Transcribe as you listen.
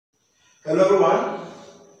Hello everyone,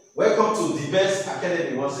 welcome to the Best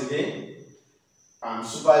Academy once again. I'm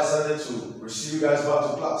super excited to receive you guys back to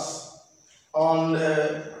class.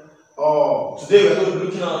 Today we're going to be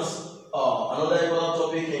looking at another important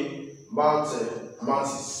topic in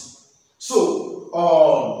mathematics.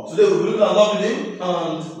 So today we'll be looking at logarithm,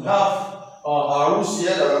 and we have our rules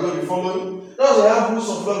here that we're going to be following. Now we have rules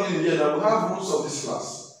of logarithm here, and we have rules of this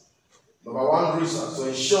class. Number one rule is to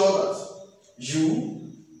ensure that you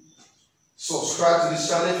subscribe to this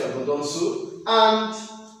channel if you have not done so, and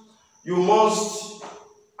you must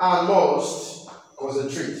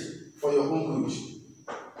concentrate for your own good.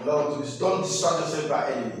 Don't distract yourself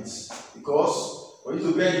by any means, because for you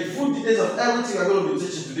to get the full details of everything I'm going to be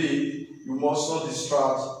teaching today, you must not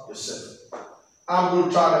distract yourself. I'm going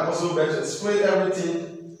to try my possible best to explain everything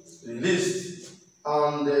in the list,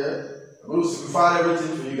 and I'm going to simplify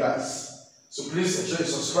everything for you guys. So please ensure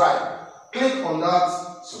you subscribe. Click on that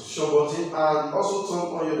subscription button and also turn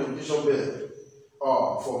on your notification bell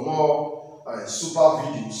for more super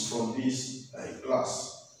videos from this class.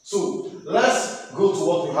 So let's go to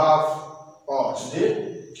what we have today.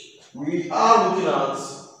 We are looking at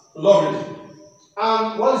logarithm.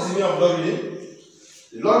 And what is the meaning of logarithm?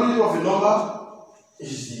 The logarithm of a number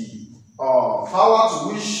is the power to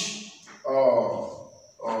which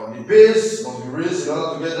the base must be raised in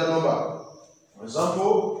order to get that number. For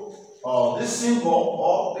example, this symbol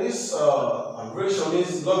or this abbreviation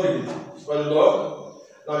is logarithm. Well, log.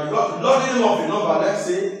 Now you got logarithm of a number. Let's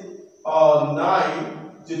say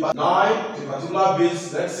 9 to a particular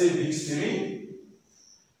base. Let's say base 3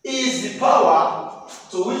 is the power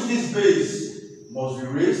to which this base must be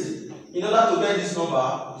raised in order to get this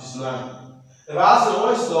number, which is 9. If I ask you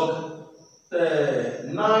what is log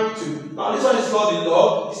 9 to, now this one is called the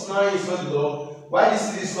log. This 9 is called the log. Why this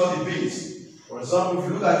 3 is called the base? For example, if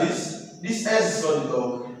you look at this S is called the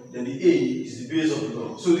log, then the A is the base of the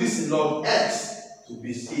log. So this is log X to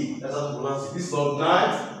base A. That's how to pronounce it. This is log 9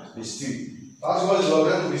 to base 3. That's what is log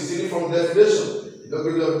 9 to base 3 from the definition. The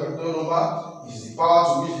logarithm of a particular number is the power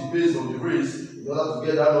to which the base must be raised in order to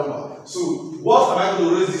get that number. So what am I going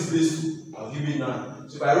to raise this base to? I'll give it 9.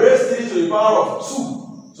 So if I raise 3 to the power of 2,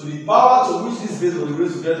 so the power to which this base must be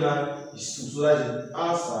raised to get 9 is 2. So that's the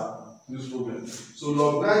answer to this problem. So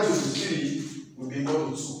log 9 to base 3 will be equal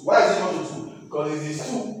to 2. Why is it equal to 2? Because it is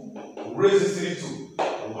 2. We'll raise this 3 to,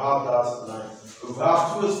 and we'll have that 9. If we have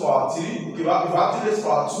 2 raised to power 3, okay, if we have 3 raised to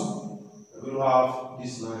power 2, we're going to have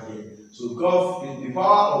this 9 here. So because the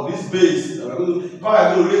power of this base, the power I'm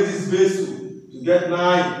going to raise this base to get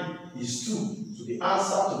 9 is 2. So the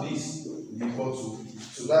answer to this will be equal to 2.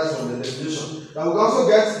 So that is from the definition. Now we can also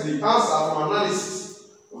get the answer from analysis.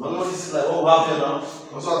 From analysis like what we have here now.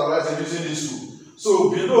 Also analyze using this tool. So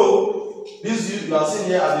below, these you are seeing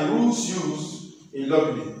here are the rules used in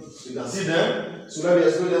logarithm. So you can see them. So let me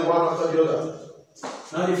explain them one after the other.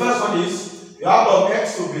 Now the first one is you have log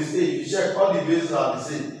x to base a. You check all the bases are the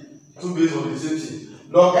same. Two bases of the same thing.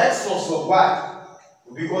 Log x plus log y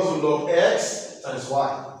will be equal to log x times y.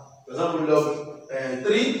 For example, log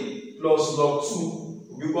 3 plus log 2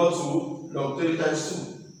 will be equal to log 3 times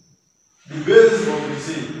 2. The bases must be the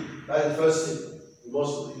same. That is the first thing. You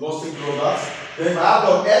must take note of that. Then if I have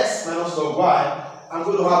log x minus log y, I'm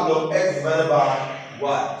going to have log x divided by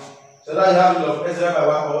y. So that you have log x divided by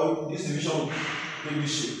y, or this division will take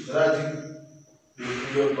this shape. So that is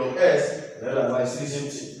log s divided by y is the same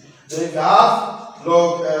thing. Then if I have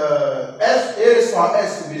log a raised to power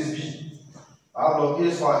s to base b, I have log a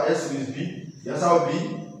raised to power s to base b. The answer will be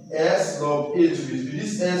s log a to base b.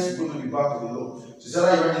 This s is going to be back to the log. So is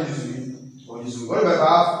that you write it this way or this way? What if I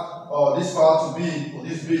have this power to b or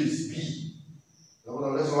this base b? Now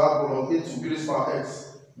let's have log a to b raised to power x.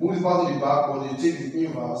 Move the power to the back, but you take the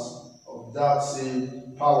inverse of that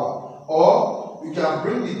same power. Or you can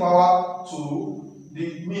bring the power to the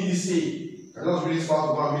this a. You can just bring this power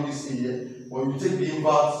to go and make this a here, but you take the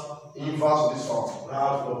inverse of this power. I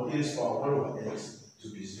have log a raised to power 1 over x to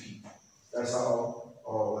base b. That's how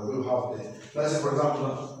we're going to have there. Let's say for example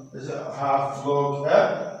now, let's say I have log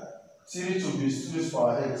 3 to base 2 raised to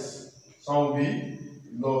power x. So will be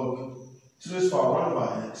log 2 raised to power 1 over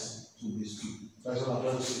x to base 2. That's what I'm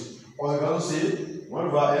trying to say. Or you can also say 1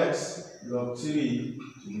 over x log 3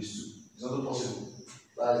 to base 2. It's not possible.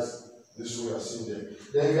 That is this way we are seeing there.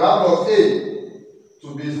 Then you have log a to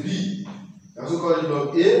base b. You also call it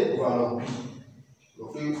log a over log b.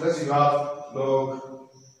 Okay, let's say you have log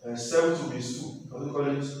 7 to base 2. You also call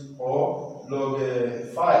it, or log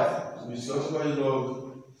 5 to base 2. You also call it log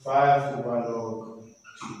 5 over log 2.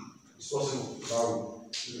 It's possible that way.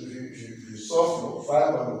 If you solve log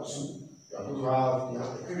 5 by log 2, you are going to have the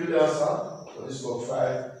equivalent answer for this log 5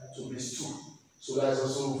 to base 2. So that is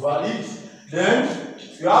also valid. Then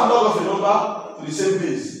you have log of a number to the same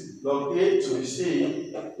base. Log A to base A,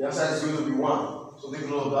 the answer is going to be 1. So take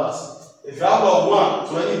note of that. If you have log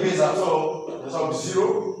 1 to any base at all, the answer will be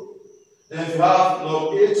 0. Then if you have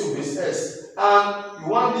log A to base S, and you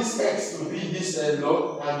want this x to be this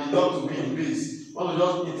log and the log to be in base, you want to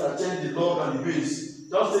just interchange the log and the base.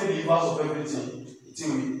 Just take the inverse of everything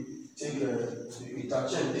until we take the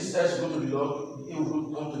interchange. This x will go to the log, the A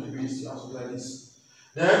will come to the base. You have to do like this.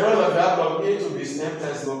 Then whenever you have log A to base M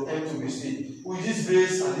times log M to base A, with this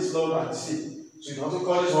base and this log are the same. So you can also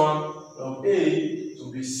call this one log A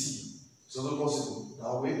to base C. It's also possible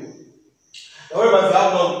that way. Now whenever you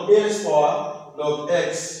have log A raised power log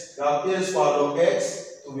x, you have A raised power log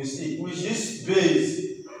x to base A, which this base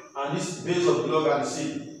and this base of the log are the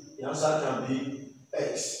same. The answer can be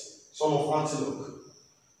x, sum of antilog.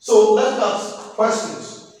 So let's look at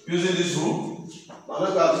questions using this rule. Now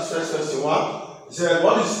let's look at this first question 1. It said,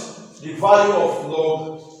 what is the value of log?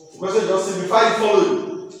 The question just simplify the following.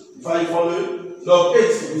 Define the following. Log 8 to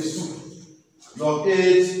base 2. Log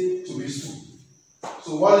 8 to base 2. So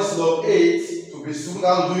what is log 8 to base 2? Look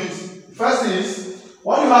how to do it. The first thing is,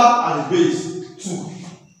 what do you have at the base? 2.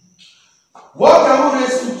 What can we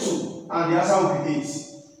raise to 2? And the answer will be 8.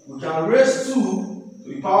 We can raise 2 to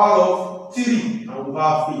the power of 3 and we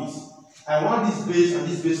have 8. I want this base and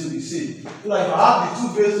this base to be same. So like if I have the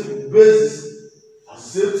two bases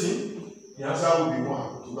as the same thing, the answer will be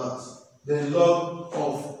 1 to that. Then log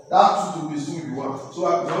of that 2 to base 2 will be 1. So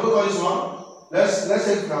I'm going to call this one. Let's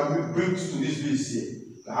say we can bring 2 to this base here.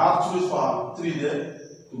 We have 2 raised power 3 there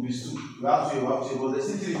to base 2. We have 2 here, we have 2 here, but there's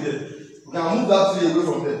still 3 there. We can move that 3 away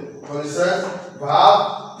from there. Because it says if I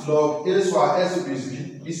have log A raised power S to base B,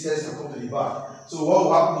 this S can come to the back. So what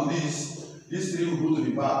will happen to this 3 will go to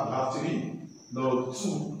the back. We have 3 log 2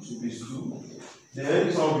 to base 2. Then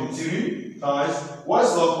this one will be 3 times what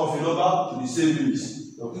is log of a number to the same base.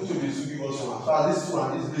 Log 2 to base 2 gives us 1. So this 2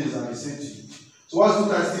 and this base are the same thing. So what is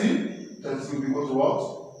 2 times 3? Times 3 will be equal to what?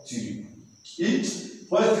 3. Each.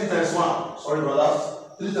 What is 3 times 1? Sorry about that.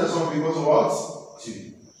 3 times 1 will be equal to what?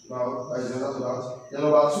 3. Now that is the answer to that. Then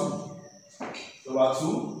number 2.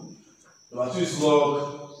 Number 2 is log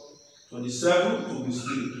 27 to base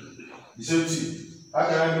 3. The same thing. How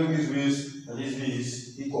can I make this base and this base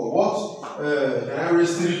equal? What can I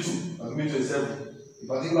raise 3 to? I'll give me 27. A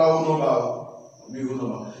particular whole number, I'll give whole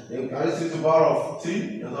number. Then can I raise 3 to the power of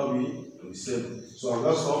 3? That will be 27. So I'll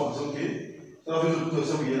just come, it's okay. So I'm going to put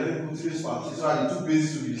 27 here. Let me put 3 raised power 3. So that the two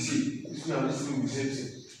bases will be the same. This 3 and this 3 will be the same thing.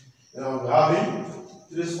 Then I'll be having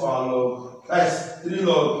 3 raised power log. Guys, 3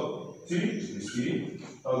 log 3 is 3.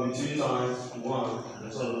 That will be 3 times 1.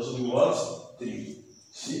 And so I'll also do what? 3.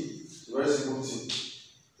 See? It's a very simple thing.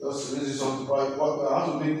 Just raise this on to power. I have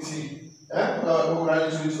to make 3. What would I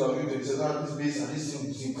need to do to have this base and this thing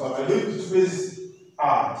is equal? I know the two bases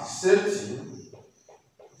are the same thing.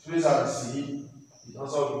 The bases are the same. The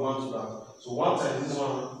answer will be 1 to that. So 1 times this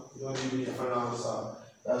one, you don't give me the final answer.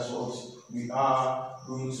 That's what we are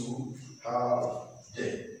going to have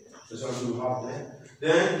there. That's what we will have there.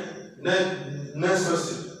 Then next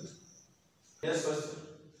question. Next question.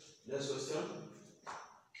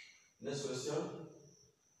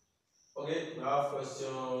 Okay, we have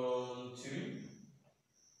question 3.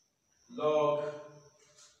 Log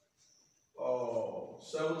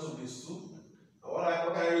 7 to base 2. And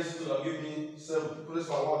what can I raise it to? I'll give me 7. 2 raised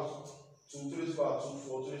power 1, 2, 3 raised power 2,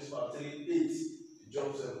 4, 3 raised power 3, 8. You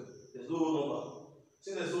jump 7. There's no whole number.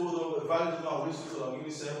 Since there's no whole number, the value to now raise it to, I'll give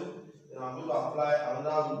me 7. Then I'm going to apply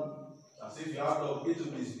another rule. As if you have log A to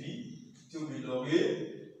base B, it will be log A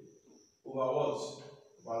over what?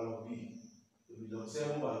 Over log B. It will be log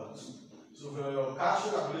 7 over log 2. So for your cash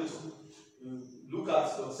calculator, you look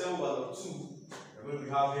at log 7 over log 2, you're going to be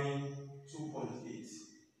having 2.8.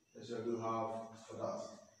 That's what you're going to have for that.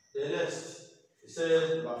 The next, it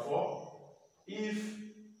says number 4. If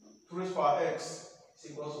 2 raised power x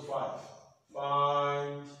is equal to 5,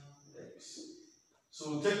 find x. So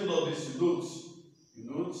take note of this, you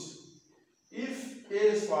note. If a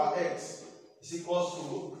raised power x is equal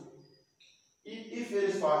to, if a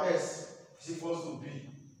raised power s is equal to b,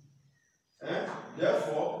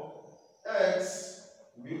 therefore x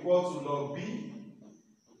will be equal to log b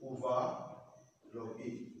over log a.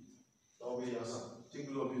 That will be the answer. Take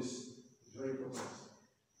note of this. It's very important.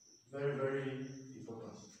 Very, very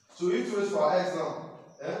important. So if 2 raised power x now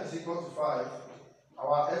is equal to 5,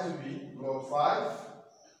 our s will be log 5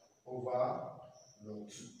 over log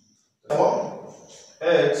 2. Therefore,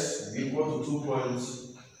 x will be equal to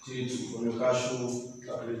 2.32 from your cash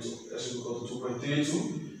calculator. X will be equal to 2.32.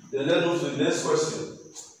 Then let's move to the next question.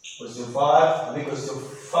 Question 5. I mean question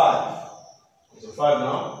 5. Question 5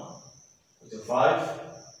 now. Question 5.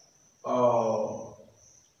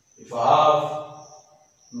 If I have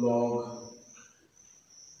log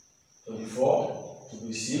 24 to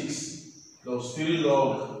be 6 plus 3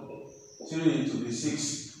 log 3 to be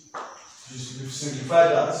 6. To simplify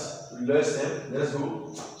that, replace them. Let's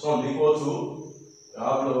go. So equal to, I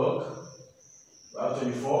have log, I have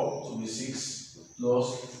 24 to be 6 plus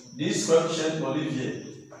this coefficient will live here.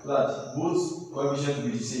 So that both coefficients will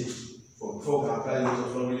be the same. Before we can apply the rate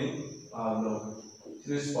of logarithm, I have log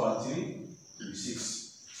 3 to the power 3 to be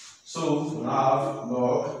 6. So we now have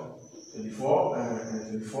log 24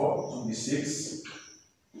 to be 6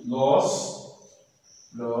 plus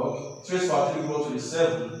log 3 to the power 3 equal to the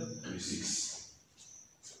 7 to be 6.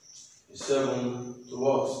 The 7 to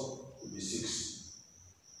what? To be 6.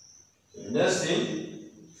 So the next thing,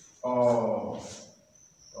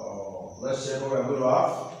 let's check what we are going to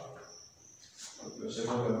have. Let's check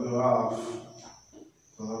what we are going to have.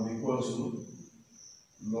 Equal to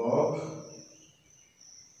log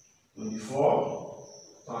 24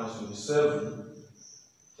 times 27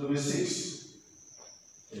 to be 6.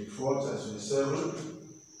 24 times 27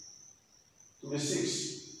 to be 6.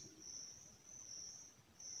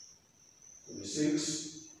 To be 6.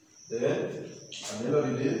 Then, at the end of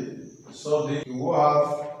the day, solve you will have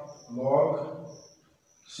log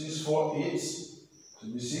 648 to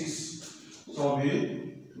be 6. So be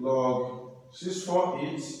log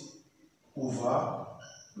 648 over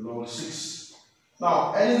log 6.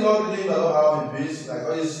 Now, any logarithm that don't have a base, like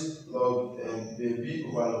all this log b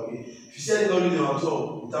over log a, if you see any logarithm at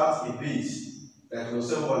all without a base, like log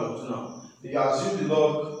 7 over log 2 now, you assume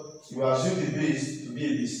the base to be a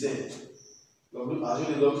base 10. Assume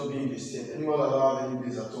the log to be in base 10. Anyone that don't have any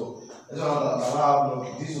base at all. This one that have log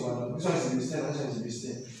this over this one is a base 10, this one is a base 10.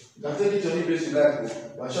 You can take it to any base you like,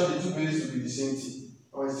 but I'm sure the two bases will be the same thing.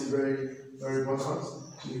 That is still very, very important. So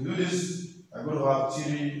if you do this, I'm going to have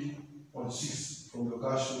 3.6 from your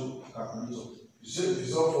cash flow calculator. If you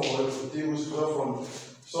solve for the tables, you solve from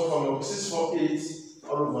log 648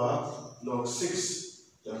 all over log 6,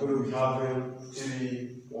 you're going to be having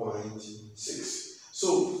 3.6. So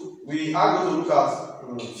we are going to look at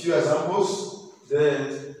a few examples, then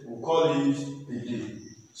we'll call it a day.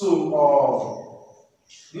 So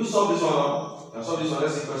you solve this one now. You can solve this one,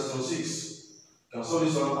 let's say question 6. You can solve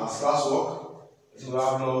this one as classwork. So we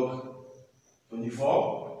have log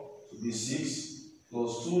 24 to be 6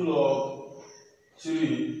 plus 2 log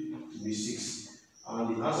 3 to be 6.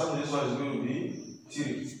 And the answer to this one is going to be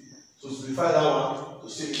 3. So simplify that one to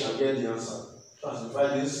see if you can get the answer. So simplify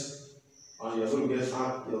this, and you're going to get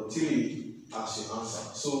your 3 as your answer.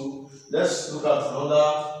 So let's look at another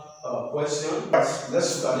question.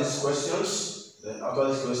 Let's look at these questions. Then after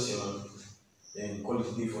this question, then call it a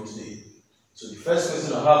day for today. So the first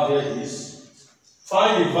question I have here is,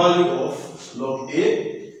 find the value of log a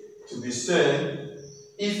to be 10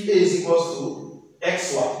 if a is equals to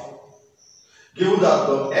xy. Given that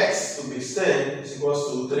log x to be 10 is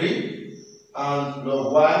equals to 3 and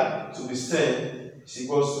log y to be 10 is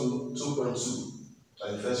equals to 2.2.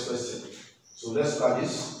 That's the first question. So let's look at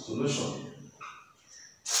this solution.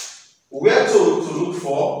 We are told to look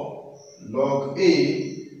for log a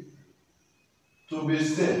to be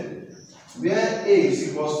 10, where a is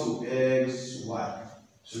equals to xy.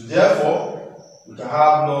 So therefore, we can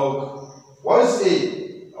have log, what is a?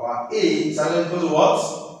 Our a is equal to what?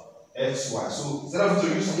 Xy. So instead of to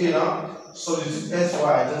use a now, substitute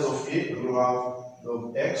xy in terms of a, we will have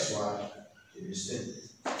log xy to be 10.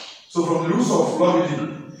 So from the rules of logarithm,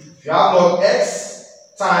 if you have log x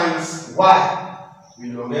times y,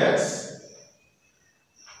 we log x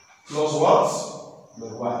plus what?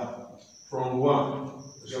 Log y. From 1,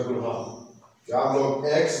 which you are going to have. If you have log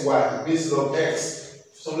x, y, it means log x.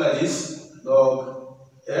 Something like this, log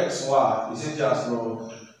x, y is equal as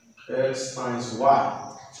log x times y.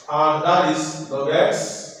 And that is log x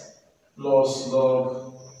plus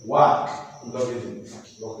log y in logarithm.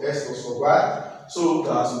 Log x plus log y. So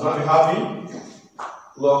that we now be having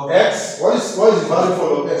log x. What is the value for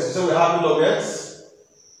log x? So we're having log x.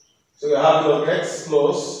 So we're having log x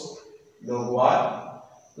plus log y.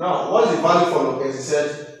 Now, what is the value for log x? He said,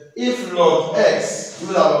 if log x,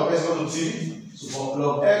 given that log x is equal to 3, so for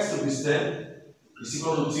log x to be 10 is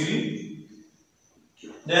equal to 3,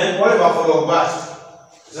 then what about for log y?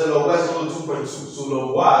 He said log y is equal to 2.2, so log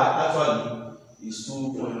y actually is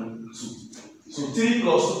 2.2. So 3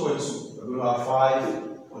 plus 2.2, we're going to have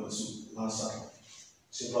 5.2 answer.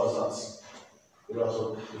 Simple as that.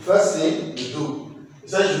 The first thing you do, he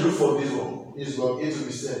said you look for this one, is log a to be 10.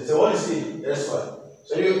 He said, what is a? Xy.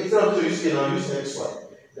 So instead of to use a now, use xy.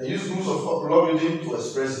 Then use rules of logarithm to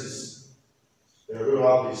express this. Then we're going to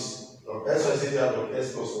have this. Log x is equal to log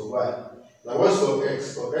x plus log y. Now what's log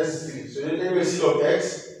x? Log x is 3. So anyway you see log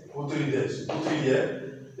x, put 3 there. So put 3 there.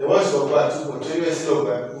 Then what's log y? 2.2. Anyway you see log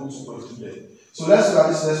y, put 2.2 there. So let's look at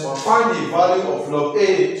this next one. Find the value of log a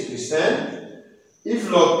to the 10. If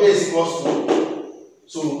log a is equals to,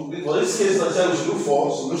 so for this case, we should look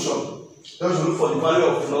for solution. Then we should look for the value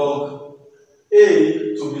of log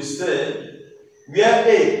a to the 10. Where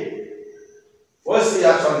a, what's a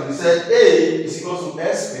actually? We said a is equal to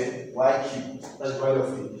x squared y cubed. That's the value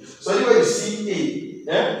of a. So anywhere you see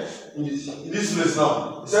a, in this place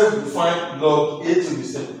now, we said we find log a to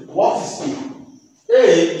the 10. What is a? A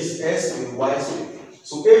is x squared y squared.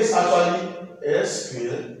 So a is actually x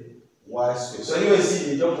squared y squared. So anyway, you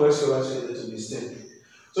see a jump x squared y squared to this 10.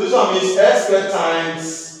 So this one means x squared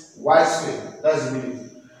times y squared. That's the meaning.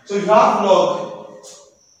 So if you have log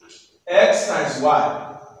x times y,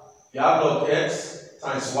 you have log x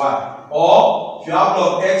times y. Or if you have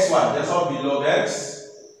log xy, that's how be log x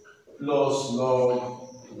plus log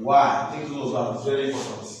y. Take those out, it's very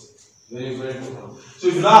important. Very, very important. So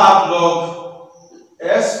if you now have log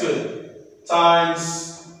x squared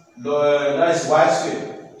times that is y squared.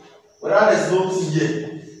 Whether there's no t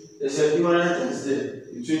here, there's an invariant terms there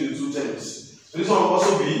between the two terms. So this one will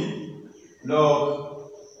also be log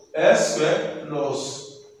x squared plus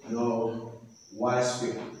log y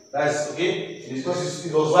squared. That's okay. Because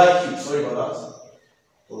it was y cubed. Sorry about that.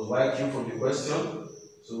 It was y cubed from the question.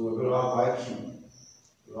 So we're going to have y cubed.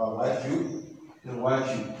 We have y cubed and y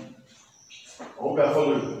cubed. I hope you are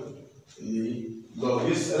following. Log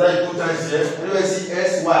this, either you put times here, anyway you see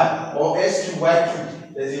sy or s cube y cube,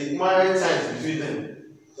 there's a invariant times between them.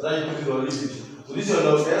 So then you put it on this. So this is your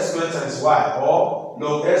log s squared times y, or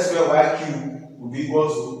log s squared y cube will be equal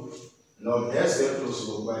to log s squared plus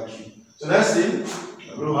log y cube. So next thing,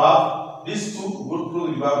 we're going to have these two, we'll know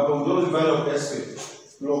the value of s squared.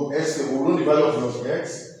 Log s squared, we'll know the value of log x,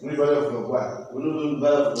 we'll know the value of log y, we'll know the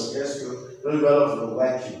value of log s squared, we'll know the value of log y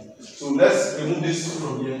cube. So let's remove this 2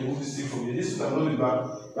 from here, remove this 3 from here. This 2 can know the value.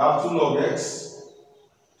 We have 2 log x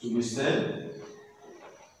to be 10.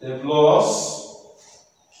 Then plus,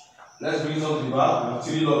 let's bring it on to the back. We have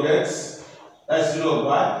 3 log x. That's 3 log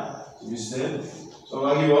y to be 10. So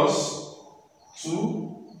that give us 2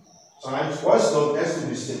 times what's log x to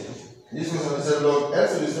be 10. In this case, I said log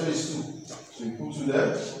x to be 10 is 2. So we put 2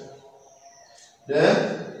 there. Then,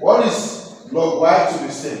 what is log y to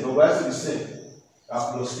be 10? Log y to be 10.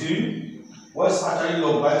 Plus 3. What is actually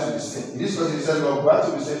log y to be 10? In this case, it says log y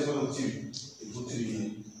to be 10 is equal to 3. We put 3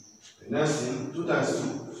 in. The next thing, 2 times 2,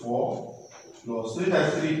 4. Plus 3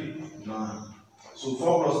 times 3, 9. So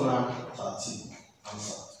 4 plus 9, 13.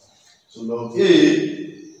 Answer. So log a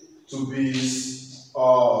to be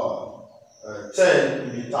 10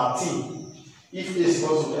 will be 13 if a is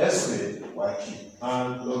equal to s squared y cubed.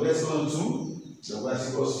 And log s equal to 2, log y is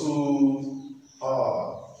equal to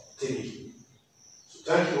 3.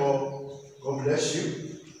 Thank you all. God bless you.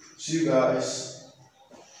 See you guys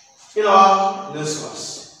in our next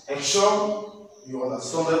class. Ensure you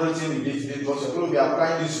understand everything we did today because you're going to be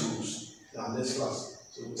applying these rules in our next class.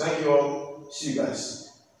 So thank you all. See you guys.